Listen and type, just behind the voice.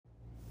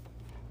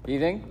Good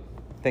evening.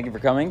 Thank you for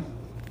coming.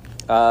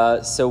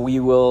 So we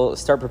will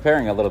start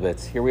preparing a little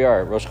bit. Here we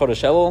are, Rosh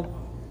Chodesh Elul,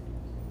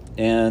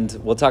 and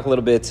we'll talk a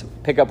little bit,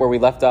 pick up where we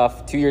left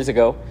off 2 years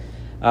ago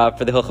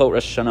for the Hilchot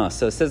Rosh Hashanah.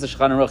 So it says the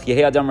Shulchan Aruch,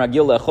 Yehei Adam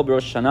Ragil Le'achol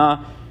Rosh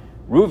Hashanah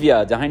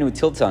Ruvia Dahainu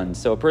Tiltan.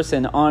 So a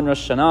person on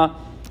Rosh Hashanah,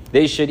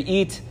 they should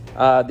eat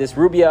this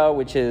rubia,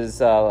 which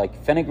is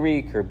like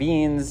fenugreek or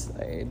beans.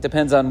 It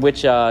depends on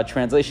which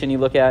translation you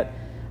look at.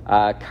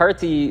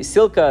 Karti,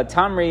 silka,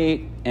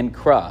 tamri, and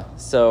kra.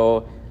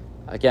 So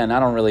again, I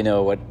don't really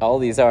know what all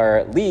these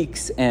are.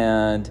 Leeks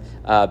and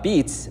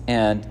beets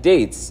and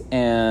dates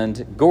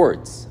and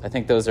gourds. I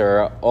think those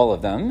are all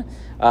of them.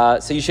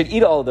 So you should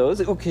eat all of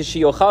those.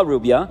 Ukishiocha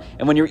rubia.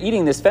 And when you're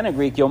eating this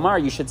fenugreek,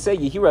 Yomar, you should say,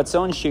 Yehi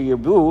ratzon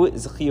sheyirbu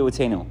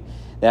zchiyotenu.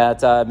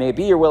 That may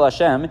be your will,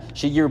 Hashem,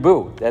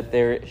 sheyirbu, that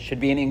there should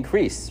be an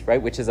increase,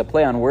 right? Which is a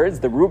play on words.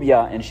 The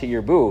rubia and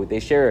sheyirbu, they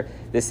share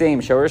the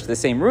same shorish, the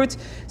same root.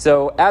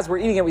 So as we're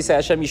eating it, we say,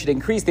 Hashem, you should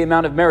increase the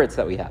amount of merits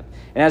that we have.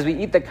 And as we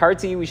eat the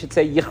karti, we should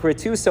say,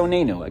 yichretu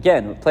sonenu.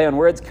 Again, play on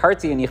words,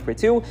 karti and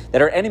yichretu,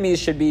 that our enemies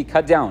should be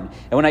cut down.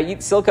 And when I eat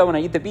silka, when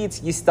I eat the beets,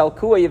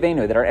 yistalku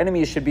ayevenu, that our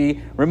enemies should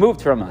be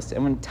removed from us.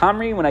 And when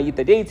tamri, when I eat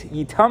the date,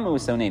 yitamu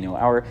sonenu.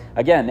 Our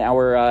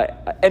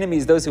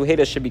enemies, those who hate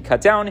us, should be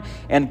cut down.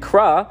 And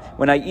kra,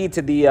 when I eat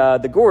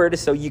the gourd,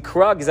 so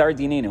yikra gzar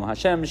dinenu.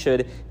 Hashem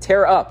should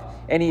tear up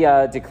any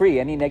decree,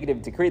 any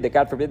negative decree that,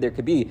 God forbid, there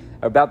could be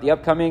about the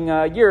upcoming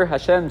year.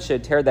 Hashem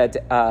should tear that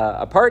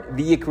apart.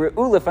 V'yikra'u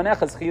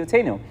lefanecha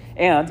zchiyotenu.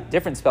 And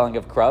different spelling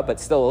of kra,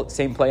 but still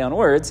same play on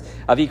words.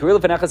 V'yikra'u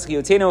lefanecha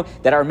zchiyotenu,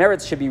 that our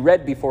merits should be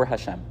read before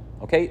Hashem.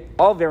 Okay,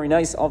 all very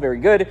nice, all very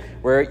good.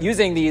 We're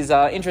using these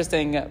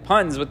interesting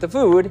puns with the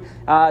food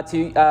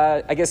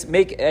to,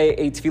 make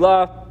a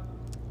tefillah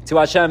to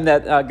Hashem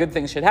that good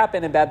things should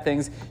happen and bad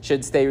things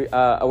should stay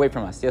away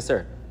from us. Yes,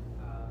 sir.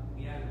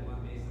 We had one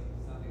based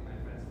on something my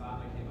friend's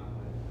father came up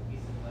with. A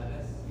piece of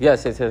lettuce.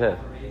 Yes. Have a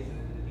raisin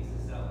and a piece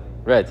of celery.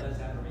 Right. Let's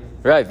have a raisin.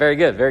 Right. Very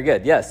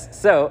good. Yes.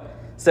 So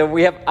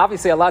we have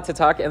obviously a lot to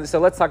talk, and so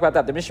let's talk about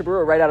that. The Mishnah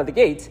Berurah right out of the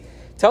gate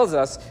tells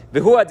us,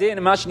 "V'hu adin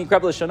mashni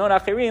krab l'shonon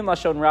achirim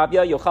lashon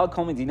rabia yochal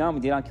kol medina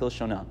medina kil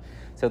shona."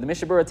 So the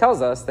Mishnah Berurah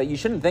tells us that you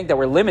shouldn't think that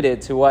we're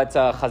limited to what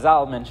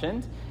Chazal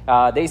mentioned.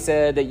 They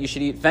said that you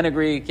should eat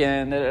fenugreek,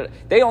 and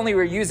they only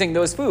were using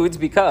those foods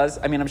because,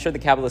 I'm sure the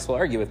Kabbalists will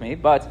argue with me,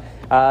 but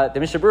the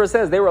Mishnah Berurah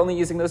says they were only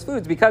using those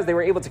foods because they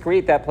were able to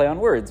create that play on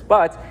words.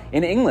 But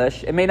in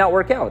English, it may not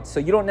work out. So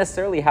you don't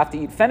necessarily have to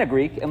eat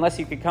fenugreek unless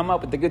you could come up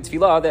with the good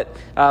tefillah that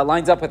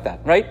lines up with that,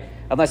 right?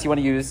 Unless you want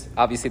to use,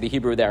 obviously, the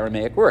Hebrew, the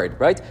Aramaic word,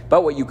 right?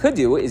 But what you could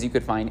do is you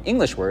could find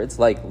English words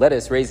like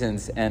lettuce,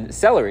 raisins, and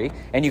celery,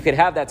 and you could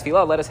have that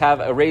tefillah, let us have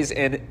a raise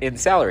in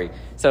celery.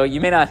 So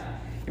you may not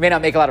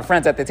make a lot of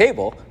friends at the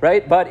table,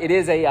 right? But it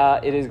is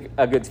a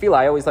good tefillah.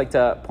 I always like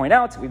to point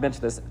out, we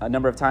mentioned this a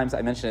number of times.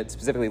 I mentioned it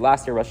specifically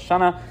last year, Rosh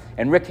Hashanah,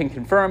 and Rick can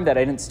confirm that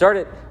I didn't start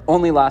it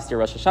only last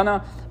year, Rosh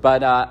Hashanah.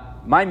 But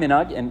my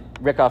minhag, and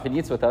Rick often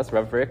eats with us,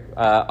 Rev Rick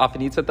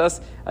often eats with us,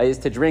 is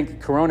to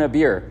drink Corona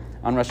beer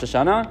on Rosh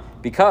Hashanah,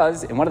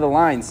 because in one of the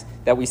lines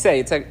that we say,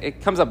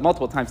 it comes up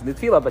multiple times in the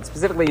tefillah, but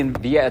specifically in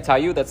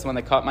V'yatayu, that's the one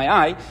that caught my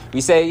eye,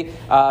 we say,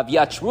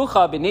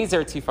 V'yachrucha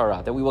b'nezer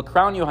tifara, that we will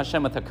crown you,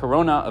 Hashem, with a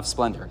corona of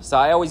splendor. So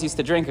I always used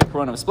to drink a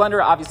corona of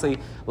splendor. Obviously,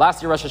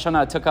 last year Rosh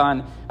Hashanah took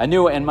on a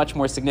new and much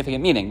more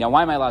significant meaning. Now,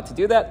 why am I allowed to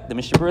do that? The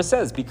Mishnah Berurah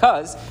says,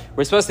 because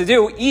we're supposed to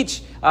do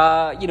each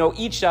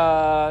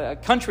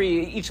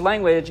country, each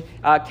language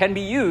can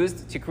be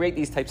used to create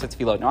these types of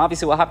tefillot. Now,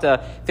 obviously, we'll have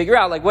to figure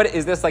out, what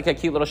is this, like a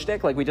cute little shtick?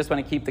 Like we just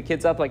want to keep the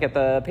kids up, like at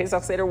the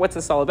Pesach Seder? What's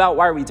this all about?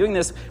 Why are we doing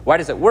this? Why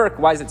does it work?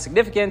 Why is it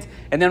significant?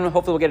 And then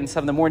hopefully we'll get into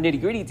some of the more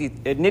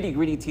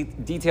nitty-gritty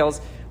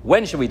details.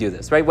 When should we do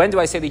this, right? When do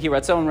I say the Yehi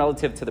Ratzon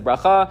relative to the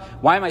bracha?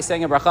 Why am I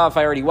saying a bracha if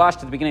I already washed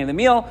at the beginning of the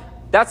meal?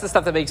 That's the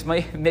stuff that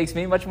makes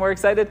me much more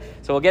excited.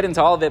 So we'll get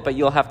into all of it, but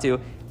you'll have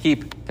to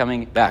keep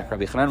coming back.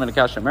 Rabbi Chanan ben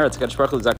Akash,